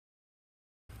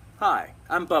Hi,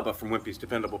 I'm Bubba from Wimpy's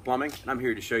Dependable Plumbing, and I'm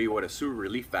here to show you what a sewer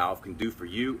relief valve can do for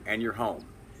you and your home.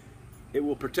 It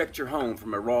will protect your home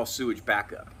from a raw sewage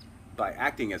backup by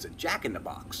acting as a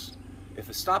jack-in-the-box. If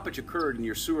a stoppage occurred in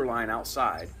your sewer line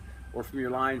outside, or from your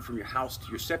line from your house to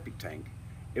your septic tank,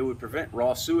 it would prevent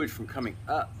raw sewage from coming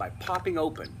up by popping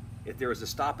open if there is a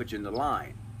stoppage in the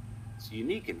line. It's a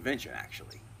unique invention,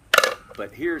 actually.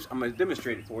 But I'm going to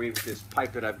demonstrate it for you with this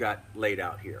pipe that I've got laid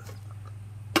out here.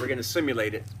 We're going to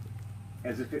simulate it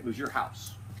as if it was your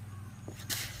house.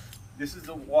 This is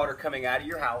the water coming out of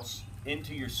your house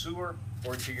into your sewer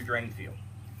or into your drain field.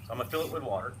 So I'm going to fill it with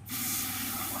water.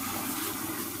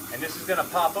 And this is going to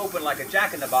pop open like a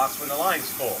jack-in-the-box when the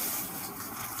line's full.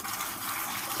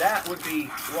 That would be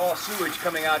raw sewage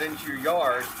coming out into your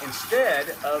yard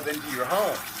instead of into your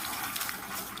home.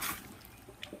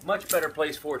 Much better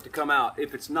place for it to come out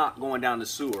if it's not going down the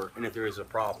sewer and if there is a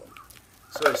problem.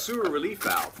 So a sewer relief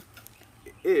valve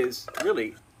is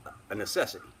really a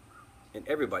necessity in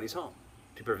everybody's home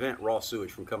to prevent raw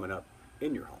sewage from coming up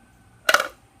in your home.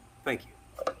 Thank you.